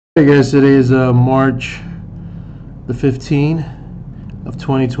Hey guys, today is March the 15th of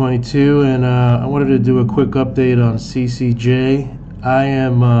 2022, and I wanted to do a quick update on CCJ. I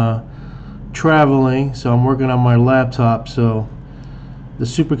am traveling, so I'm working on my laptop, so the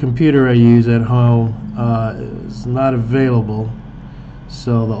supercomputer I use at home is not available,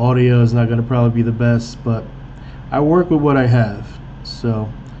 so the audio is not going to probably be the best, but I work with what I have, so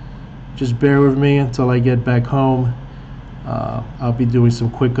just bear with me until I get back home. I'll be doing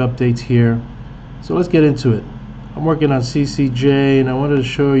some quick updates here. So let's get into it. I'm working on CCJ, and I wanted to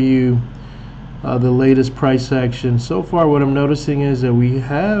show you the latest price action. So far what I'm noticing is that we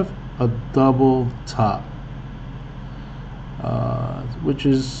have a double top, which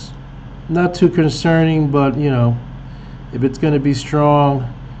is not too concerning, but you know, if it's going to be strong,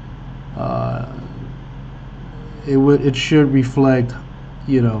 it should reflect,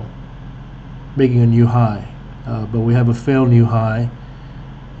 you know, making a new high. But we have a failed new high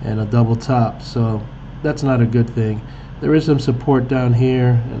and a double top, so that's not a good thing. There is some support down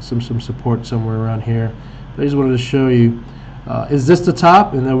here and some support somewhere around here, but I just wanted to show you, is this the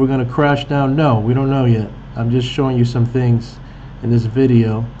top and then we're going to crash down? No, we don't know yet. I'm just showing you some things in this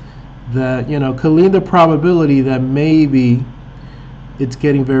video that, you know, could lead the probability that maybe it's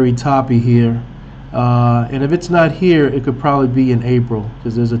getting very toppy here, and if it's not here, it could probably be in April,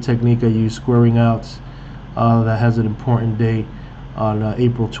 because there's a technique I use, squaring outs, that has an important date on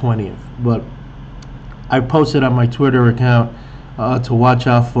April 20th. But I posted on my Twitter account to watch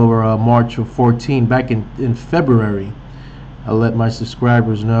out for March of 14. Back in February, I let my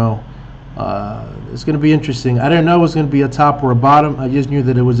subscribers know it's going to be interesting. I didn't know it was going to be a top or a bottom. I just knew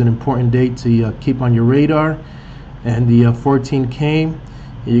that it was an important date to keep on your radar. And the 14 came,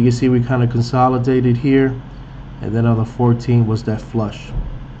 and you can see we kind of consolidated here, and then on the 14 was that flush.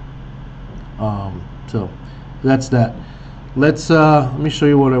 So that's that. Let's let me show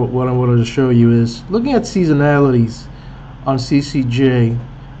you what I wanted to show you is looking at seasonalities on CCJ.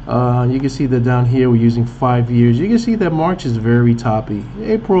 You can see that down here we're using 5 years. You can see that March is very toppy.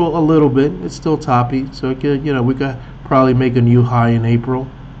 April a little bit, it's still toppy. So it could, you know, we could probably make a new high in April.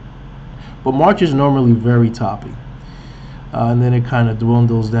 But March is normally very toppy, and then it kind of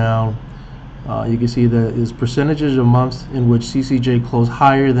dwindles down. You can see that is percentages of months in which CCJ closed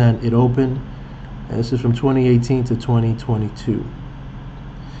higher than it opened. And this is from 2018 to 2022.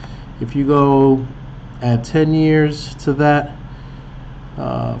 If you go add 10 years to that,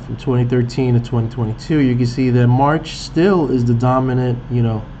 from 2013 to 2022, you can see that March still is the dominant, you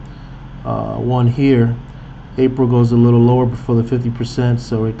know, one here. April goes a little lower before the 50%,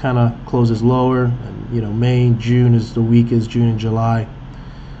 so it kind of closes lower. And you know, May and June is the weakest. June and July.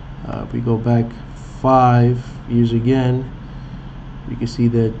 If we go back 5 years again, you can see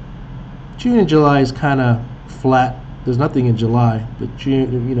that June and July is kind of flat. There's nothing in July, but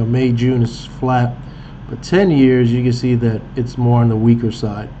June, you know, May, June is flat. But 10 years, you can see that it's more on the weaker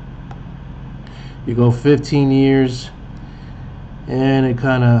side. You go 15 years, and it's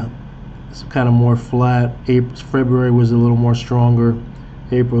kind of more flat. February was a little more stronger.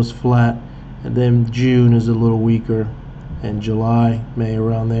 April's flat, and then June is a little weaker, and July, May,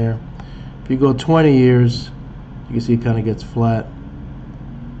 around there. If you go 20 years, you can see it kind of gets flat.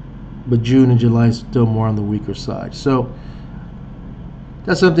 But June and July is still more on the weaker side. So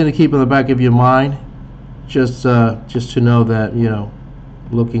that's something to keep in the back of your mind. Just to know that, you know,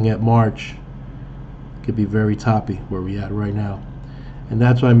 looking at March could be very toppy where we're at right now. And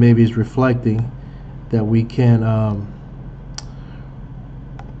that's why maybe it's reflecting that we can,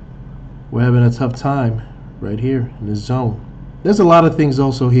 we're having a tough time right here in this zone. There's a lot of things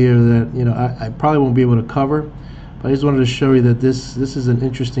also here that, you know, I probably won't be able to cover. But I just wanted to show you that this is an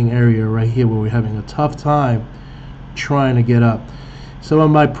interesting area right here where we're having a tough time trying to get up. Some of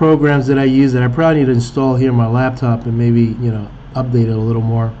my programs that I use that I probably need to install here on my laptop and maybe, you know, update it a little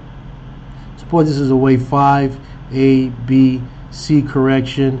more. Suppose this is a wave 5, A, B, C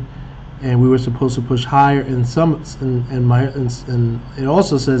correction, and we were supposed to push higher. And it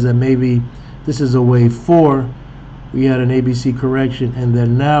also says that maybe this is a wave 4. We had an ABC correction, and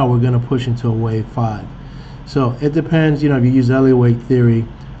then now we're going to push into a wave 5. So it depends, you know, if you use Elliott wave theory,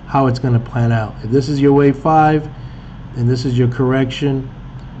 how it's going to plan out. If this is your wave 5 and this is your correction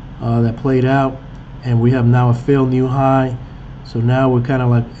that played out, and we have now a failed new high, so now we're kind of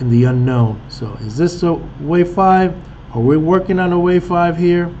like in the unknown. So is this a wave 5? Are we working on a wave 5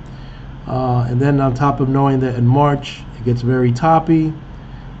 here? And then on top of knowing that in March it gets very toppy,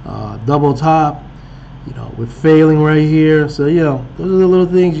 double top, you know, with failing right here. So, you know, those are the little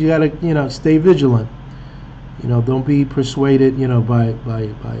things you got to, you know, stay vigilant. You know, don't be persuaded, you know, by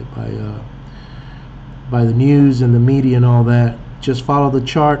the news and the media and all that. just follow the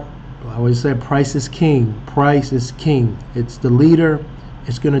chart. I always say price is king. Price is king. It's the leader.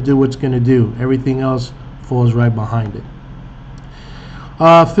 It's going to do what it's going to do. Everything else falls right behind it.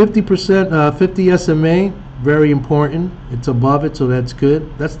 50%, 50 SMA, very important. It's above it, so that's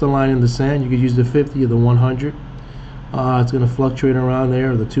good. That's the line in the sand. You could use the 50 or the 100. It's going to fluctuate around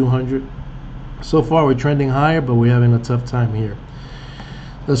there, or the 200. So far, we're trending higher, but we're having a tough time here.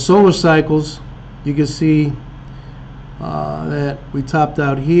 The solar cycles, you can see that we topped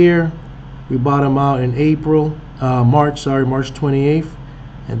out here. We bottom out in March 28th,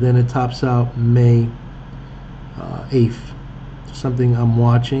 and then it tops out May 8th. Something I'm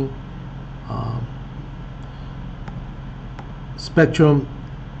watching. Spectrum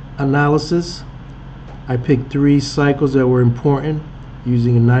analysis. I picked 3 cycles that were important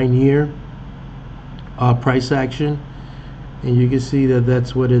using a 9-year price action, and you can see that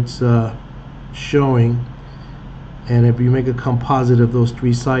that's what it's showing. And if you make a composite of those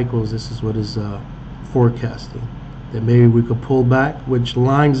 3 cycles, this is what is forecasting. That maybe we could pull back, which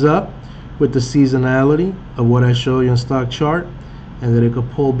lines up with the seasonality of what I show you on stock chart, and that it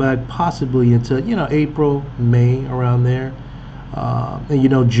could pull back possibly into, you know, April, May, around there. And you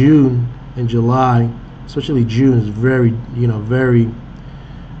know, June and July, especially June, is very, you know, very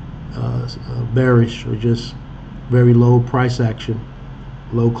bearish, or just very low price action,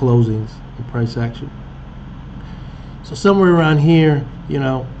 low closings and price action. So somewhere around here, you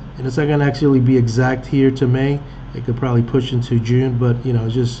know, and it's not going to actually be exact here to May. It could probably push into June, but you know,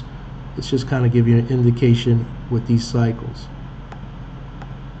 it's just kind of give you an indication with these cycles.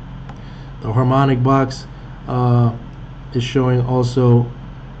 The harmonic box is showing also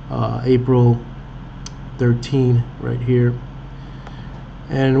April 13 right here,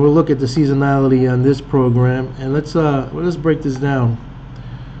 and we'll look at the seasonality on this program, and let's break this down.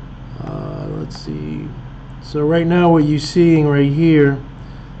 Let's see. So right now, what you're seeing right here,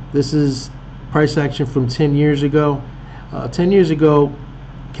 this is price action from 10 years ago. 10 years ago,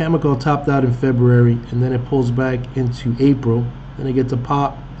 Cameco topped out in February, and then it pulls back into April. Then it gets a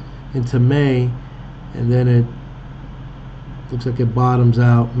pop into May, and then it looks like it bottoms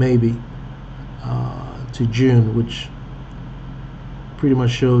out maybe to June, which pretty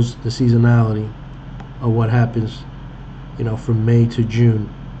much shows the seasonality of what happens, you know, from May to June.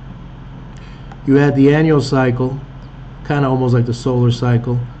 You add the annual cycle, kind of almost like the solar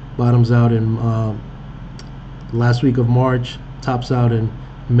cycle, bottoms out in last week of March, tops out in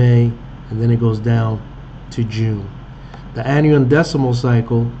May, and then it goes down to June. The annual and decimal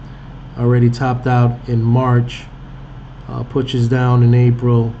cycle already topped out in March, pushes down in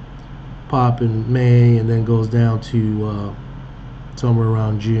April, pop in May, and then goes down to somewhere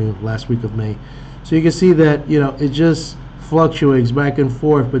around June, last week of May. So you can see that, you know, it just fluctuates back and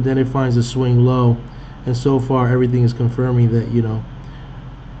forth, but then it finds a swing low, and so far everything is confirming that, you know,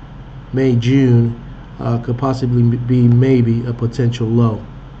 May, June could possibly be maybe a potential low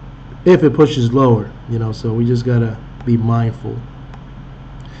if it pushes lower, you know. So we just gotta be mindful.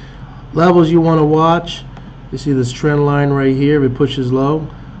 Levels you want to watch, you see this trend line right here. If it pushes low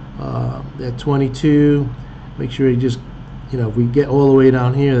at 22, make sure you just, you know, if we get all the way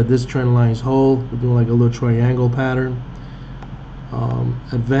down here, that this trend line is hold. We're doing like a little triangle pattern.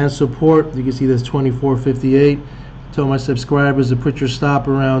 Advanced support, you can see this 24.58. Tell my subscribers to put your stop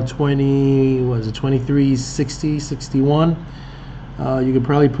around 23.60, 61. You could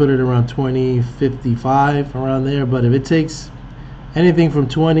probably put it around 20.55, around there. But if it takes anything from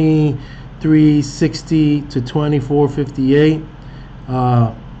 23.60 to 24.58,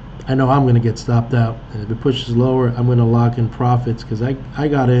 I know I'm going to get stopped out. And if it pushes lower, I'm going to lock in profits, because I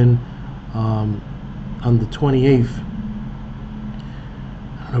got in on the 28th.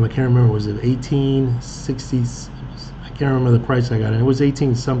 I can't remember, was it 18.60? I can't remember the price I got in. It was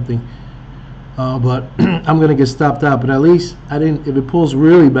 18 something, but I'm gonna get stopped out. But at least I didn't. If it pulls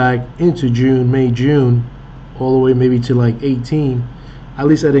really back into June, May, June, all the way maybe to like 18, at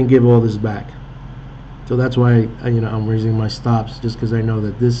least I didn't give all this back. So that's why I'm raising my stops, just because I know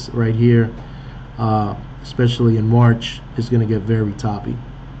that this right here, especially in March, is gonna get very toppy.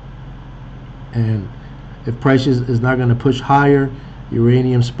 And if prices is not gonna push higher,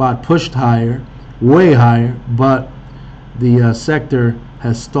 uranium spot pushed higher, way higher, but the sector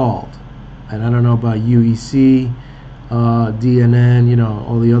has stalled. And I don't know about UEC, DNN, you know,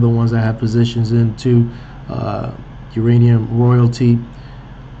 all the other ones I have positions in too, uranium royalty.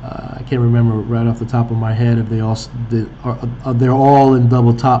 I can't remember right off the top of my head if they all they're all in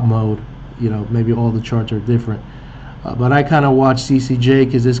double top mode. You know, maybe all the charts are different. But I kind of watch CCJ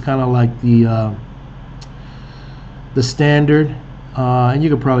because it's kind of like the standard. And you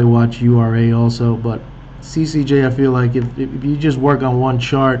could probably watch URA also, but CCJ, I feel like if you just work on one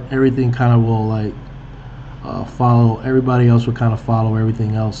chart, everything kind of will like follow. Everybody else will kind of follow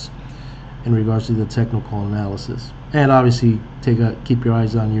everything else in regards to the technical analysis. And obviously, keep your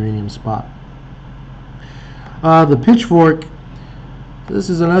eyes on uranium spot. The pitchfork. This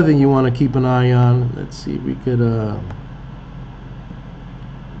is another thing you want to keep an eye on. Let's see if we could. You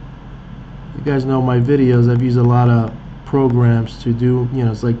guys know my videos. I've used a lot of programs to do,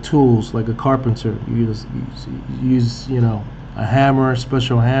 it's like tools, like a carpenter. You use a hammer,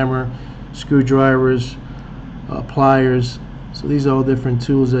 special hammer, screwdrivers, pliers. So these are all different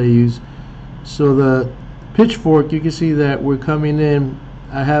tools I use. So the pitchfork, you can see that we're coming in.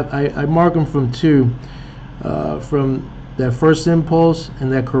 I mark them from two, from that first impulse and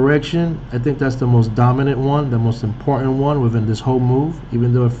that correction. I think that's the most dominant one, the most important one within this whole move.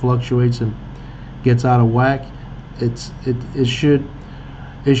 Even though it fluctuates and gets out of whack, it should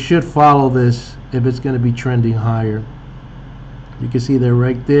follow this if it's going to be trending higher. You can see that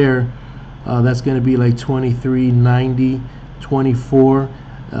right there. That's going to be like 23.90, 24.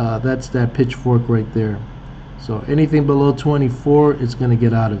 That's that pitchfork right there. So anything below 24, it's going to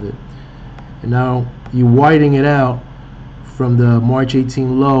get out of it. And now you widening it out from the March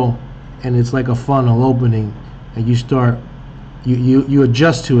 18 low, and it's like a funnel opening, and you start you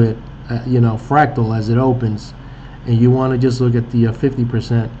adjust to it, fractal as it opens, and you want to just look at the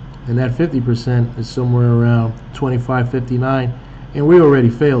 50%, and that 50% is somewhere around 25.59, and we already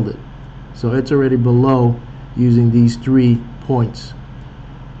failed it. So it's already below using these 3 points.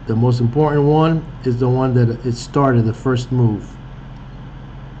 The most important one is the one that it started, the first move.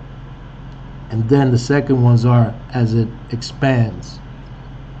 And then the second ones are as it expands.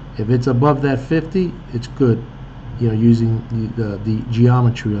 If it's above that 50, it's good, using the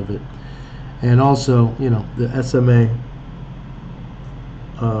geometry of it. And also, the SMA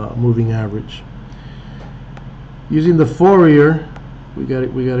moving average. Using the Fourier, we got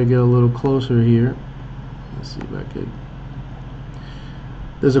to get a little closer here. Let's see if I could.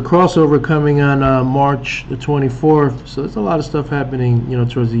 There's a crossover coming on March the 24th, so there's a lot of stuff happening,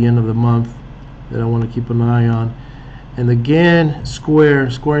 towards the end of the month that I want to keep an eye on. And the Gann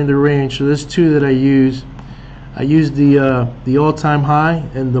squaring the range. So there's two that I use. I use the all-time high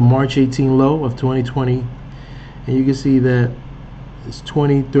and the March 18 low of 2020, and you can see that it's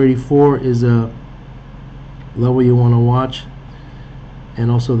 2034 is a level you want to watch, and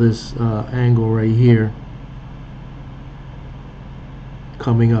also this angle right here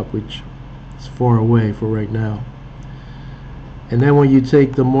coming up, which is far away for right now. And then when you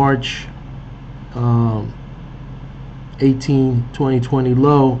take the March 18 2020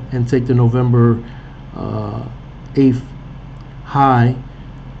 low and take the November 8th high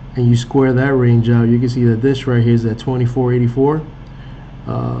and you square that range out, you can see that this right here is at 24.84,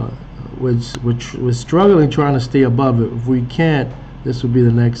 which was struggling trying to stay above it. If we can't, this would be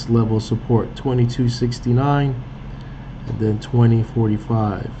the next level of support, 22.69 and then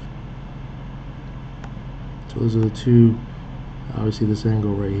 20.45. So those are the two. Obviously this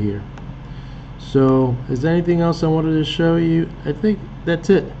angle right here. So is there anything else I wanted to show you? I think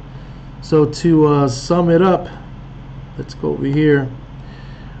that's it. So to sum it up, let's go over here.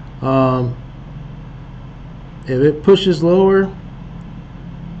 If it pushes lower,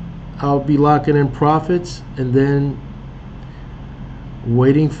 I'll be locking in profits and then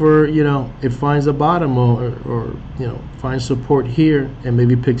waiting for, it finds a bottom or finds support here and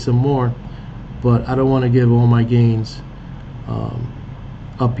maybe pick some more. But I don't want to give all my gains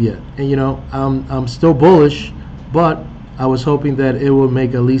up yet. And I'm still bullish, but I was hoping that it will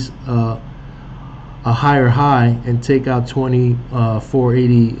make at least a higher high and take out 28.49 or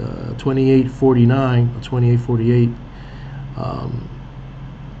 28.48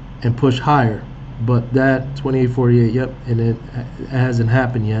 and push higher. But that 28.48, yep, and it hasn't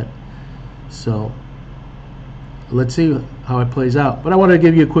happened yet. So let's see how it plays out. But I wanted to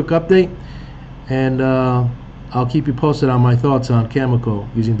give you a quick update, and I'll keep you posted on my thoughts on Cameco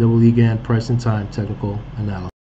using double Gann price and time technical analysis.